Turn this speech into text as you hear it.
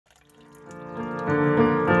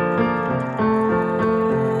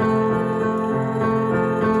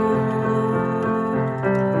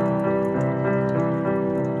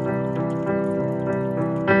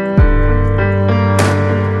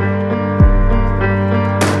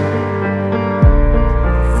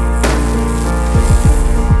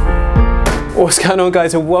What's going on,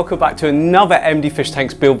 guys, and welcome back to another MD Fish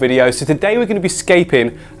Tanks build video. So today we're going to be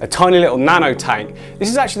scaping a tiny little nano tank. This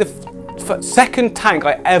is actually the second tank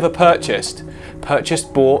I ever purchased.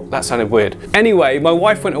 Bought, that sounded weird. Anyway, my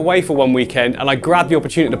wife went away for one weekend and I grabbed the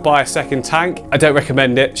opportunity to buy a second tank. I don't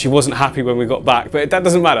recommend it. She wasn't happy when we got back, but that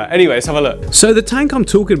doesn't matter. Anyway, let's have a look. So the tank I'm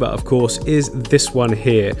talking about, of course, is this one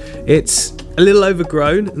here. It's a little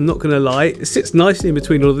overgrown, I'm not gonna lie. It sits nicely in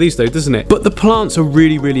between all of these though, doesn't it? But the plants are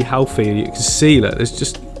really, really healthy. You can see that there's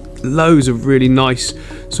just loads of really nice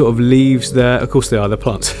sort of leaves there. Of course they are, they're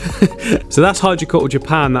plants. So that's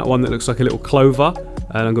𝗯𝘂𝘀𝗀𝗀𝘀, that one that looks like a little clover.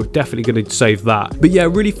 And I'm definitely going to save that. But yeah,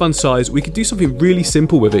 really fun size. We could do something really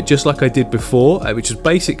simple with it, just like I did before, which is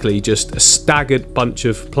basically just a staggered bunch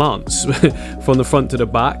of plants from the front to the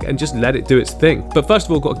back and just let it do its thing. But first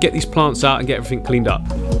of all, got to get these plants out and get everything cleaned up.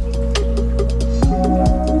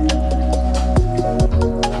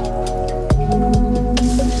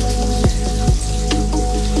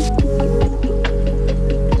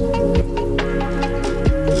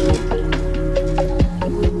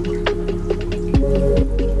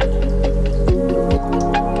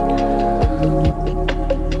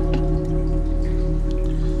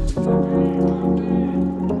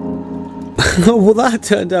 Well, that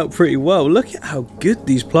turned out pretty well. Look at how good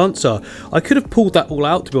these plants are. I could have pulled that all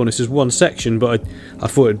out, to be honest, as one section, but I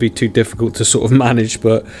thought it'd be too difficult to sort of manage.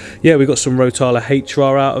 But yeah, we got some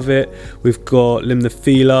𝗯𝘂𝘀𝗀𝘀𝗀 out of it. We've got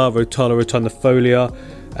𝗯𝘂𝘾𝘂𝗀𝘀𝗀𝘀𝗀, 𝗯𝘂𝘀𝘀𝗀𝗀,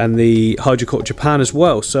 and the 𝗯𝘂𝗀𝘀𝗀𝗀𝗀 as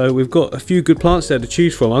well. So we've got a few good plants there to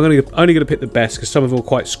choose from. I'm only going to pick the best because some of them are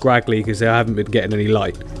quite scraggly because they haven't been getting any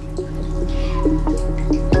light.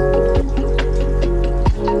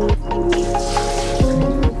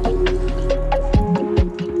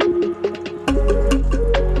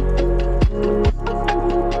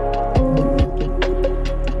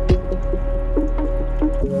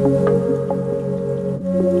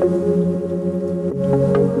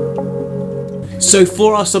 So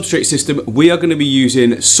for our substrate system, we are going to be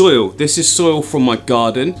using soil. This is soil from my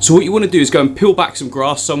garden. So what you want to do is go and peel back some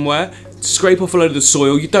grass somewhere, scrape off a load of the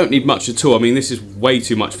soil. You don't need much at all. I mean, this is way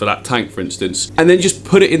too much for that tank, for instance. And then just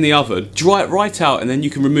put it in the oven, dry it right out, and then you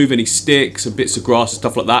can remove any sticks and bits of grass and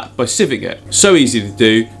stuff like that by sieving it. So easy to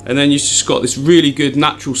do. And then you've just got this really good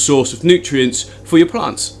natural source of nutrients for your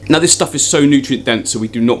plants. Now this stuff is so nutrient dense, so we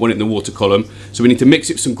do not want it in the water column. So we need to mix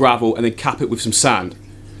it with some gravel and then cap it with some sand.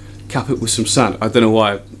 Cap it with some sand. I don't know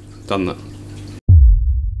why I've done that.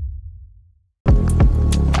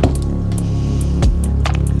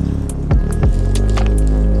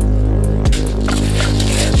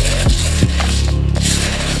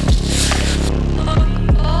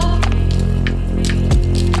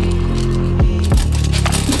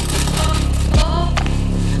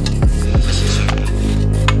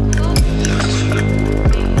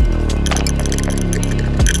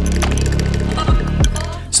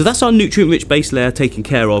 So that's our nutrient-rich base layer taken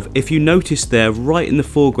care of. If you notice there, right in the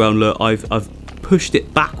foreground, look, I've pushed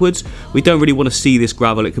it backwards. We don't really want to see this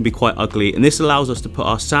gravel, it can be quite ugly, and this allows us to put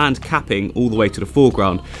our sand capping all the way to the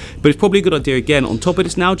foreground. But it's probably a good idea, again, on top of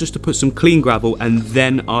this now, just to put some clean gravel and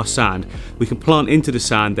then our sand. We can plant into the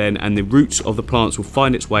sand then, and the roots of the plants will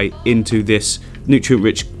find its way into this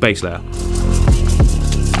nutrient-rich base layer.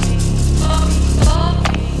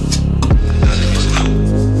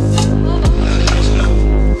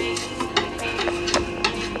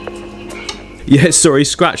 Yeah, sorry,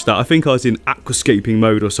 scratch that. I think I was in aquascaping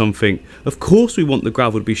mode or something. Of course we want the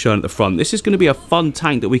gravel to be shown at the front. This is going to be a fun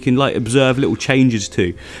tank that we can like observe little changes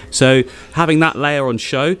to. So having that layer on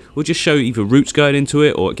show will just show either roots going into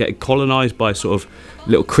it or getting colonized by sort of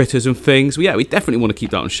little critters and things. Well, yeah, we definitely want to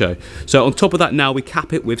keep that on show. So on top of that now we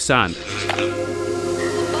cap it with sand.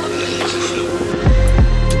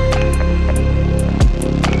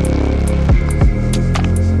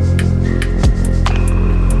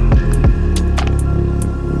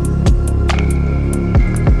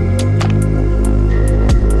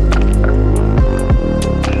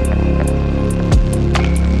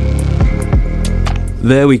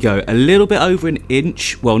 There we go, a little bit over an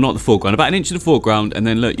inch, well not the foreground, about an inch in the foreground, and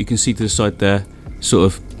then look, you can see to the side there, sort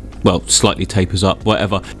of, well, slightly tapers up,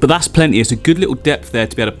 whatever. But that's plenty, it's a good little depth there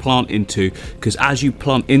to be able to plant into, because as you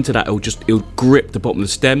plant into that, it'll grip the bottom of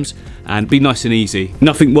the stems and be nice and easy.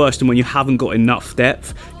 Nothing worse than when you haven't got enough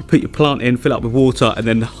depth, you put your plant in, fill it up with water, and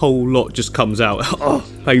then the whole lot just comes out. Oh,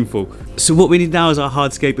 painful.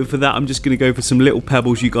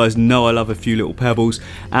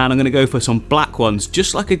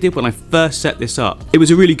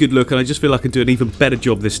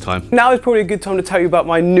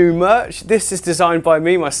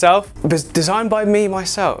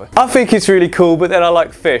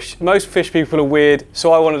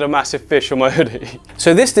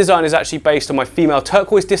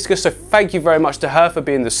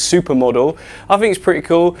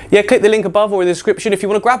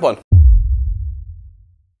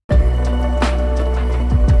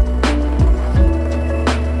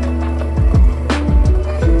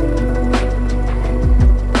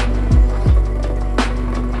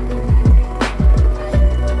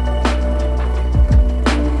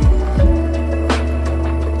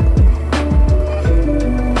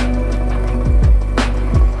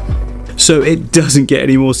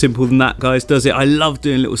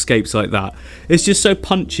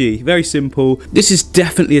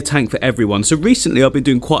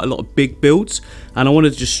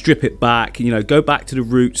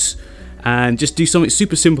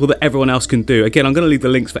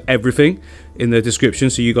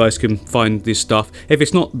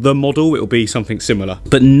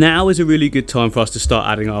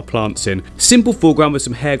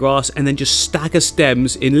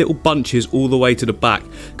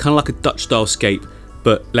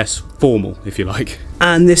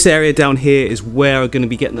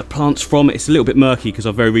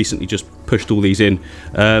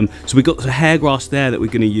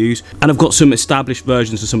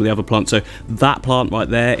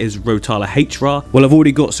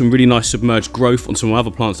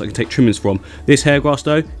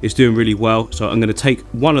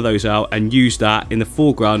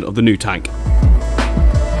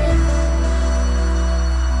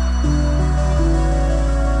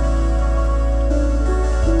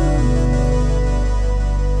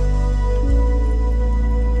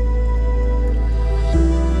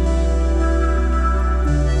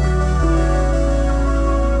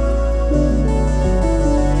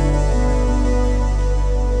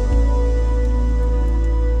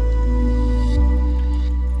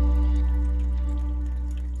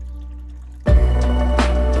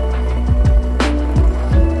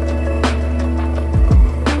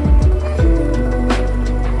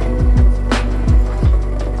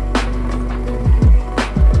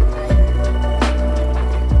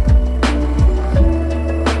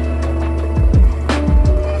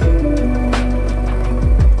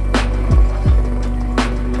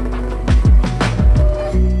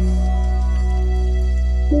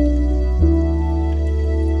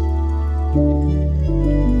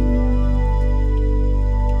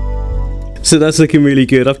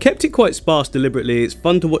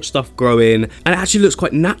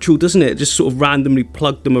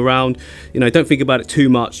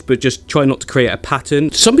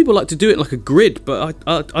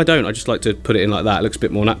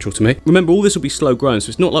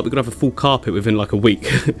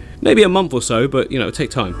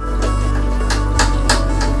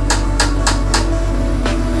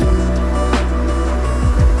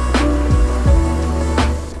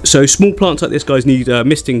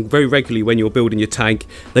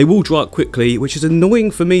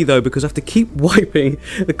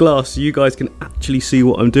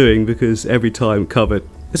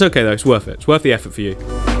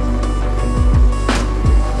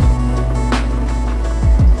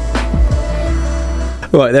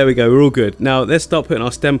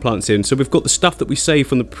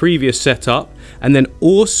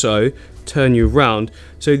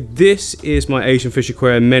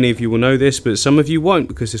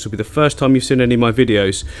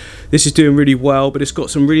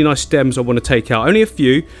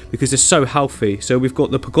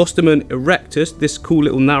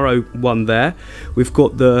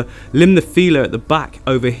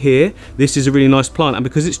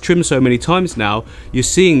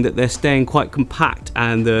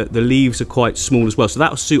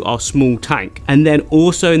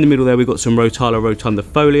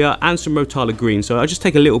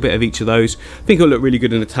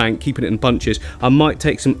 bunches. I might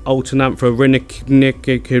take some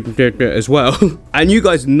𝗯𝘂𝘀𝘀𝘀𝘀 as well. And you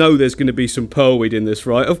guys know there's going to be some pearlweed in this,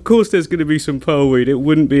 right? Of course there's going to be some pearlweed. It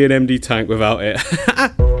wouldn't be an MD tank without it.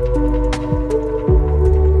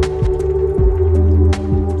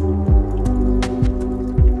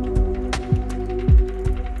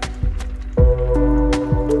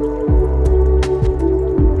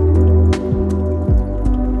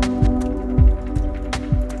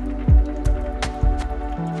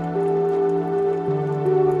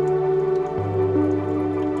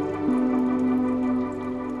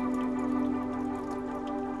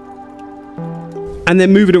 And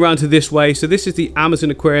then moving around to this way, so this is the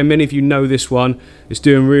Amazon aquarium. Many of you know this one. It's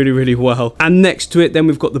doing really, really well. And next to it, then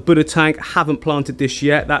we've got the Buddha tank. Haven't planted this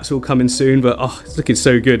yet. That's all coming soon, but oh, it's looking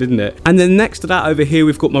so good, isn't it? And then next to that over here,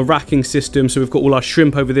 we've got my racking system. So we've got all our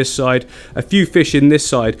shrimp over this side, a few fish in this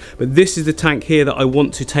side. But this is the tank here that I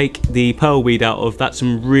want to take the pearlweed out of. That's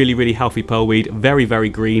some really, really healthy pearlweed. Very, very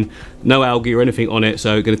green. No algae or anything on it.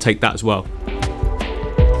 So I'm going to take that as well.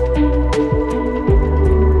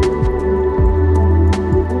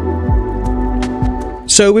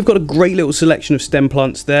 So we've got a great little selection of stem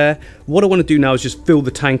plants there. What I want to do now is just fill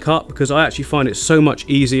the tank up, because I actually find it so much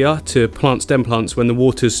easier to plant stem plants when the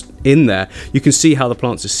water's in there. You can see how the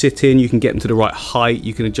plants are sitting, you can get them to the right height,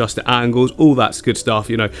 you can adjust the angles, all that's good stuff,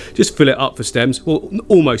 you know. Just fill it up for stems, well,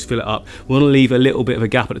 almost fill it up. We want to leave a little bit of a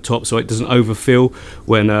gap at the top so it doesn't overfill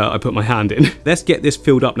when I put my hand in. Let's get this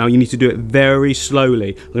filled up now. You need to do it very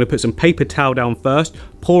slowly. I'm going to put some paper towel down first,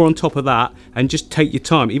 pour on top of that, and just take your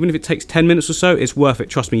time. Even if it takes 10 minutes or so, it's worth it.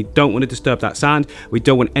 Trust me, you don't want to disturb that sand. We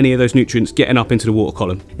don't want any of those nutrients getting up into the water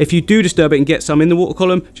column. If you do disturb it and get some in the water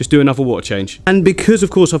column, just do another water change. And because,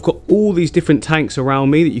 of course, I've got all these different tanks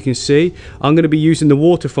around me that you can see, I'm going to be using the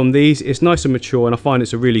water from these. It's nice and mature, and I find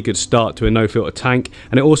it's a really good start to a no-filter tank.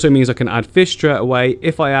 And it also means I can add fish straight away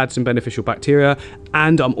if I add some beneficial bacteria.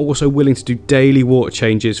 And I'm also willing to do daily water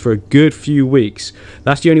changes for a good few weeks.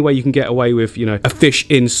 That's the only way you can get away with, you know, a fish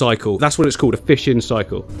in cycle. That's what it's called, a fish in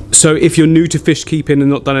cycle. So if you're new to fish keeping and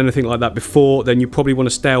not done anything like that before, then you probably want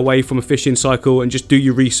to stay away from a fish in cycle and just do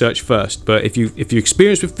your research first. But if you're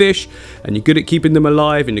experienced with fish and you're good at keeping them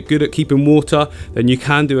alive and you're good at keeping water, then you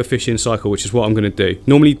can do a fish in cycle, which is what I'm going to do.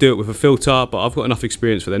 Normally do it with a filter, but I've got enough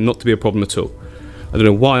experience for them not to be a problem at all. I don't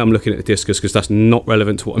know why I'm looking at the discus, because that's not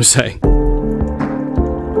relevant to what I'm saying.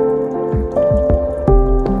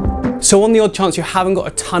 So on the odd chance you haven't got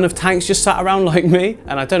a ton of tanks just sat around like me,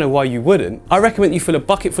 and I don't know why you wouldn't, I recommend you fill a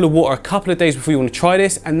bucket full of water a couple of days before you want to try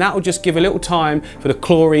this, and that will just give a little time for the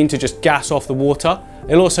chlorine to just gas off the water.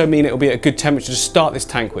 It'll also mean it'll be at a good temperature to start this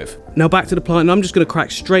tank with. Now back to the plant, and I'm just going to crack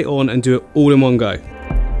straight on and do it all in one go.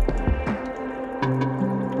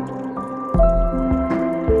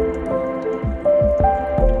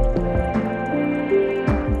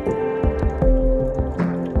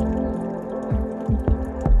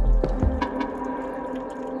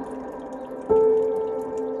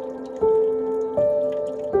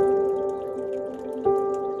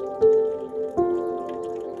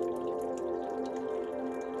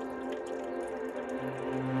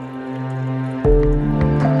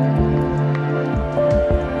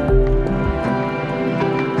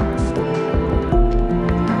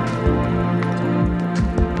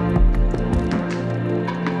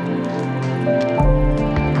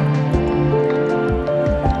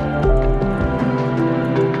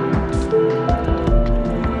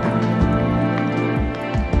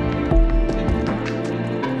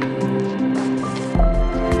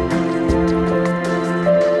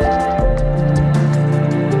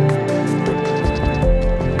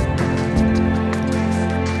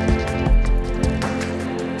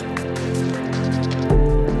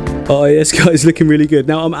 Oh yes guys, looking really good.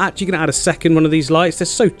 Now I'm actually going to add a second one of these lights. They're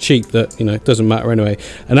so cheap that, you know, it doesn't matter anyway.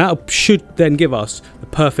 And that should then give us the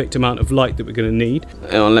perfect amount of light that we're going to need.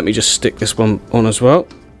 And let me just stick this one on as well,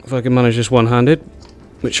 if I can manage this one-handed,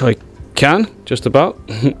 which I can, just about.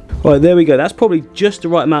 Right, there we go. That's probably just the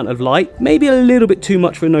right amount of light. Maybe a little bit too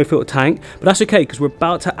much for a no-filter tank, but that's okay because we're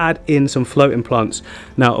about to add in some floating plants.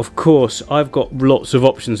 Now, of course, I've got lots of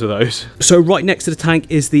options of those. So right next to the tank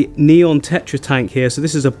is the Neon Tetra tank here. So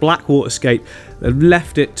this is a black waterscape. They've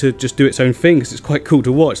left it to just do its own thing because it's quite cool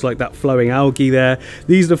to watch, like that flowing algae there.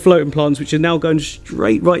 These are the floating plants which are now going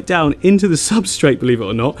straight right down into the substrate, believe it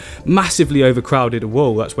or not. Massively overcrowded.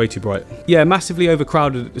 Whoa, that's way too bright. Yeah, massively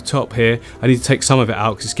overcrowded at the top here. I need to take some of it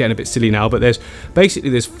out because it's getting a bit silly now, but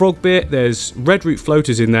there's frog bit, there's red root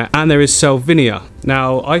floaters in there, and there is salvinia.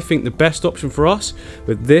 Now I think the best option for us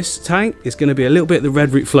with this tank is going to be a little bit of the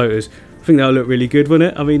red root floaters. I think they'll look really good,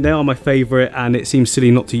 wouldn't it? I mean, they are my favourite and it seems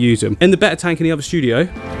silly not to use them. In the better tank in the other studio,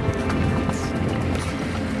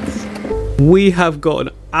 we have got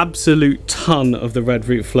an absolute ton of the red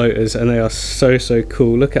root floaters and they are so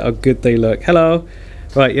cool. Look at how good they look. Hello.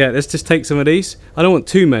 Right, yeah, let's just take some of these. I don't want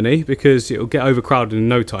too many because it'll get overcrowded in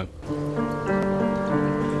no time.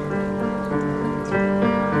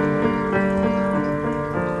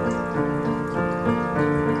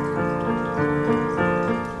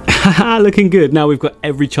 Haha, looking good. Now we've got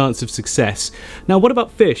every chance of success. Now what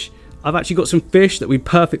about fish? I've actually got some fish that would be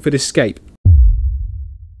perfect for this scape.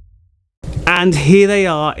 And here they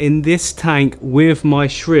are in this tank with my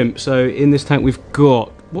shrimp. So in this tank we've got,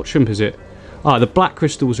 what shrimp is it? The black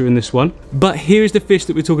crystals are in this one. But here's the fish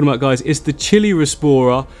that we're talking about, guys. It's the chili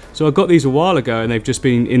Rasbora. So I got these a while ago and they've just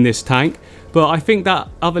been in this tank. But I think that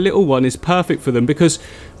other little one is perfect for them because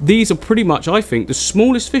these are pretty much, I think, the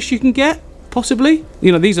smallest fish you can get, possibly.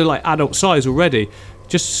 You know, these are like adult size already.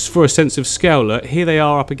 Just for a sense of scale, look, here they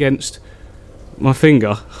are up against my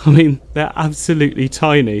finger. I mean, they're absolutely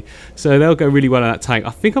tiny. So they'll go really well in that tank. I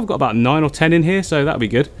think I've got about 9 or 10 in here, so that'll be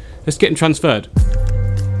good. Let's get them transferred.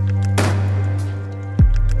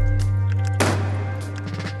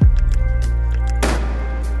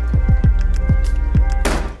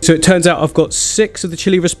 So it turns out I've got 6 of the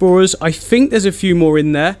chili Rasboras. I think there's a few more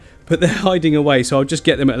in there, but they're hiding away, so I'll just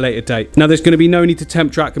get them at a later date. Now, there's going to be no need to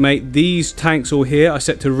temp to acclimate. These tanks all here are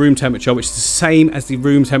set to room temperature, which is the same as the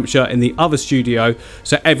room temperature in the other studio,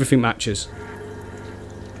 so everything matches.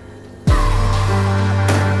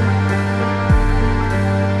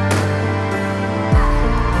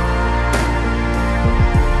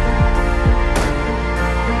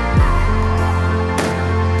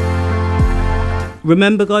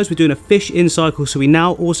 Remember, guys, we're doing a fish in cycle, so we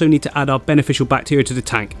now also need to add our beneficial bacteria to the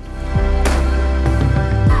tank.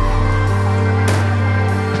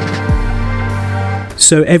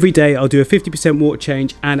 So every day I'll do a 50% water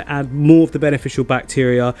change and add more of the beneficial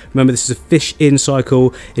bacteria. Remember, this is a fish in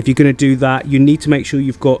cycle. If you're going to do that, you need to make sure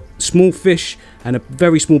you've got small fish and a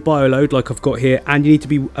very small bioload like I've got here, and you need to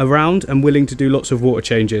be around and willing to do lots of water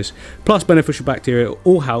changes. Plus beneficial bacteria, it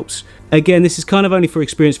all helps. Again, this is kind of only for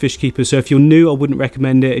experienced fish keepers, so if you're new, I wouldn't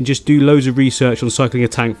recommend it, and just do loads of research on cycling a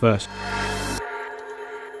tank first.